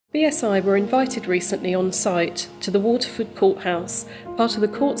BSI were invited recently on site to the Waterford Courthouse, part of the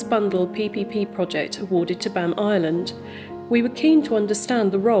Courts Bundle PPP project awarded to BAM Ireland. We were keen to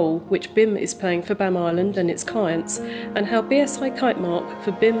understand the role which BIM is playing for BAM Ireland and its clients, and how BSI Kitemark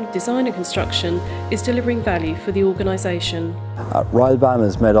for BIM design and construction is delivering value for the organisation. Royal BAM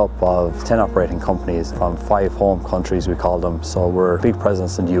is made up of 10 operating companies from 5 home countries, we call them. So we're a big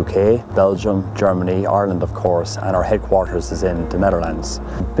presence in the UK, Belgium, Germany, Ireland of course, and our headquarters is in the Netherlands.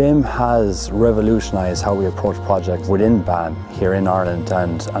 BIM has revolutionised how we approach projects within BAM here in Ireland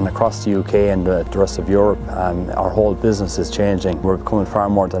and across the UK and the rest of Europe. Our whole business is changing. We're becoming far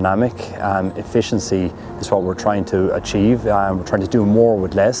more dynamic. Efficiency is what we're trying to achieve. We're trying to do more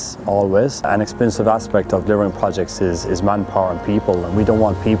with less, always. An expensive aspect of delivering projects is manpower and people, and we don't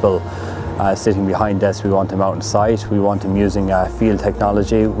want people sitting behind desks. We want them out on site. We want them using field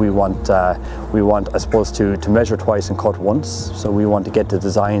technology. We want, I suppose, to measure twice and cut once. So we want to get the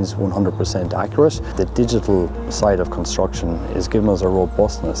designs 100% accurate. The digital side of construction is giving us a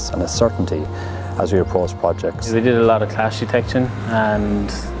robustness and a certainty as we approach projects. We did a lot of clash detection, and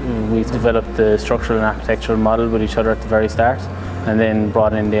we developed the structural and architectural model with each other at the very start, and then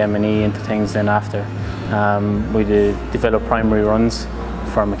brought in the M&E into things then after. We developed primary runs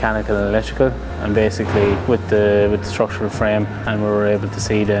for mechanical and electrical, and basically with the structural frame, and we were able to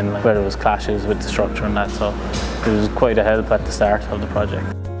see then where there was clashes with the structure and that, so it was quite a help at the start of the project.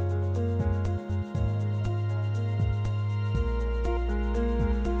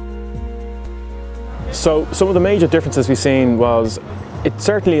 So some of the major differences we've seen was it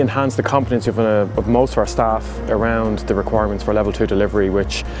certainly enhanced the competency of most of our staff around the requirements for level 2 delivery,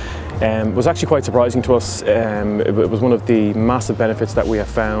 which was actually quite surprising to us. It was one of the massive benefits that we have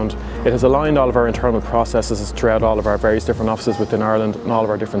found. It has aligned all of our internal processes throughout all of our various different offices within Ireland and all of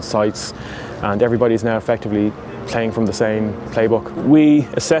our different sites, and everybody is now effectively playing from the same playbook. We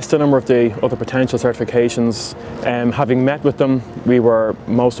assessed a number of the other potential certifications. Having met with them, we were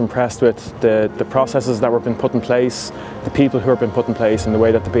most impressed with the processes that were being put in place, the people who have been put in place, and the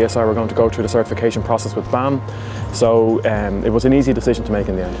way that the BSI were going to go through the certification process with BAM. So it was an easy decision to make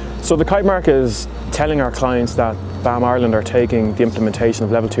in the end. So the Kitemark is telling our clients that BAM Ireland are taking the implementation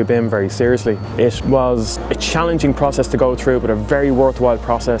of level 2 BIM very seriously. It was a challenging process to go through, but a very worthwhile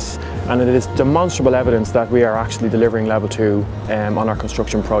process, and it is demonstrable evidence that we are actually delivering level 2 on our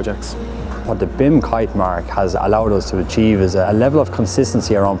construction projects. What the BIM Kitemark has allowed us to achieve is a level of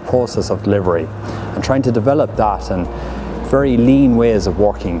consistency around process of delivery, and trying to develop that and very lean ways of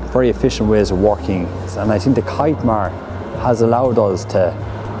working, very efficient ways of working. And I think the Kitemark has allowed us to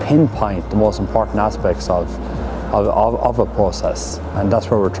pinpoint the most important aspects of a process, and that's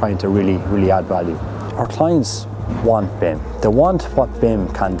where we're trying to really add value. Our clients want BIM. They want what BIM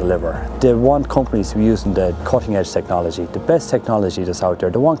can deliver. They want companies to be using the cutting edge technology, the best technology that's out there.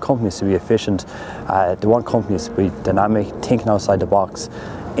 They want companies to be efficient. They want companies to be dynamic, thinking outside the box.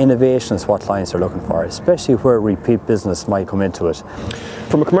 Innovation is what clients are looking for, especially where repeat business might come into it.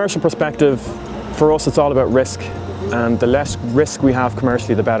 From a commercial perspective, for us it's all about risk, and the less risk we have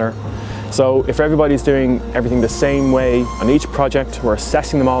commercially, the better. So if everybody's doing everything the same way on each project, we're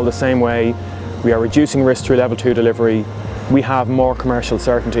assessing them all the same way, we are reducing risk through level 2 delivery, we have more commercial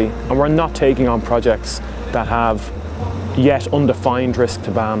certainty, and we're not taking on projects that have yet undefined risk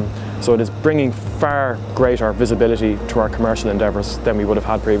to BAM. So it is bringing far greater visibility to our commercial endeavours than we would have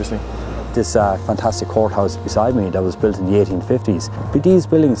had previously. This fantastic courthouse beside me that was built in the 1850s. But these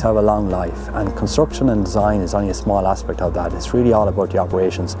buildings have a long life, and construction and design is only a small aspect of that. It's really all about the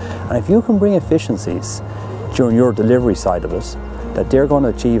operations. And if you can bring efficiencies during your delivery side of it, that they're going to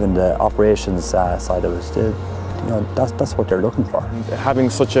achieve in the operations side of it, that's what they're looking for.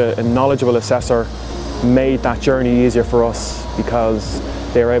 Having such a knowledgeable assessor made that journey easier for us, because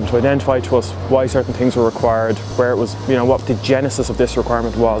they were able to identify to us why certain things were required, where it was, what the genesis of this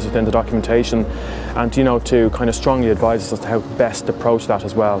requirement was within the documentation, and to kind of strongly advise us as to how best to approach that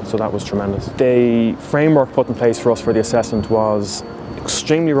as well. So that was tremendous. The framework put in place for us for the assessment was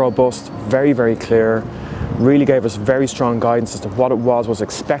extremely robust, very clear, really gave us very strong guidance as to what it was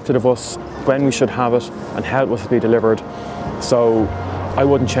expected of us, when we should have it, and how it was to be delivered. So I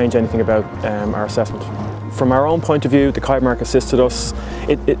wouldn't change anything about our assessment. From our own point of view, the Kitemark assisted us.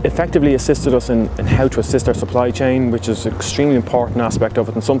 It effectively assisted us in how to assist our supply chain, which is an extremely important aspect of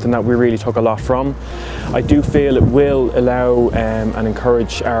it, and something that we really took a lot from. I do feel it will allow and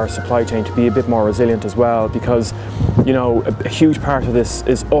encourage our supply chain to be a bit more resilient as well, because a huge part of this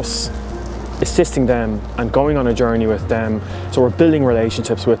is us assisting them and going on a journey with them. So we're building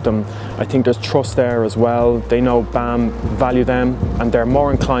relationships with them. I think there's trust there as well. They know BAM value them, and they're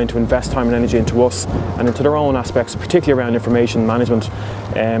more inclined to invest time and energy into us and into their own aspects, particularly around information management.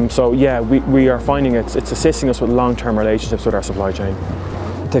 So yeah, we are finding it's assisting us with long-term relationships with our supply chain.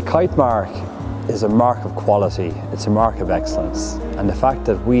 The Kitemark is a mark of quality, it's a mark of excellence, and the fact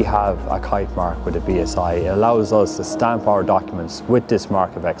that we have a Kitemark with the BSI, it allows us to stamp our documents with this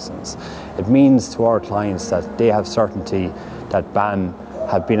mark of excellence. It means to our clients that they have certainty that BAM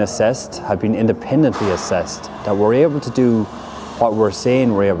have been assessed, have been independently assessed, that we're able to do what we're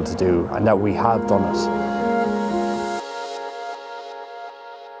saying we're able to do, and that we have done it.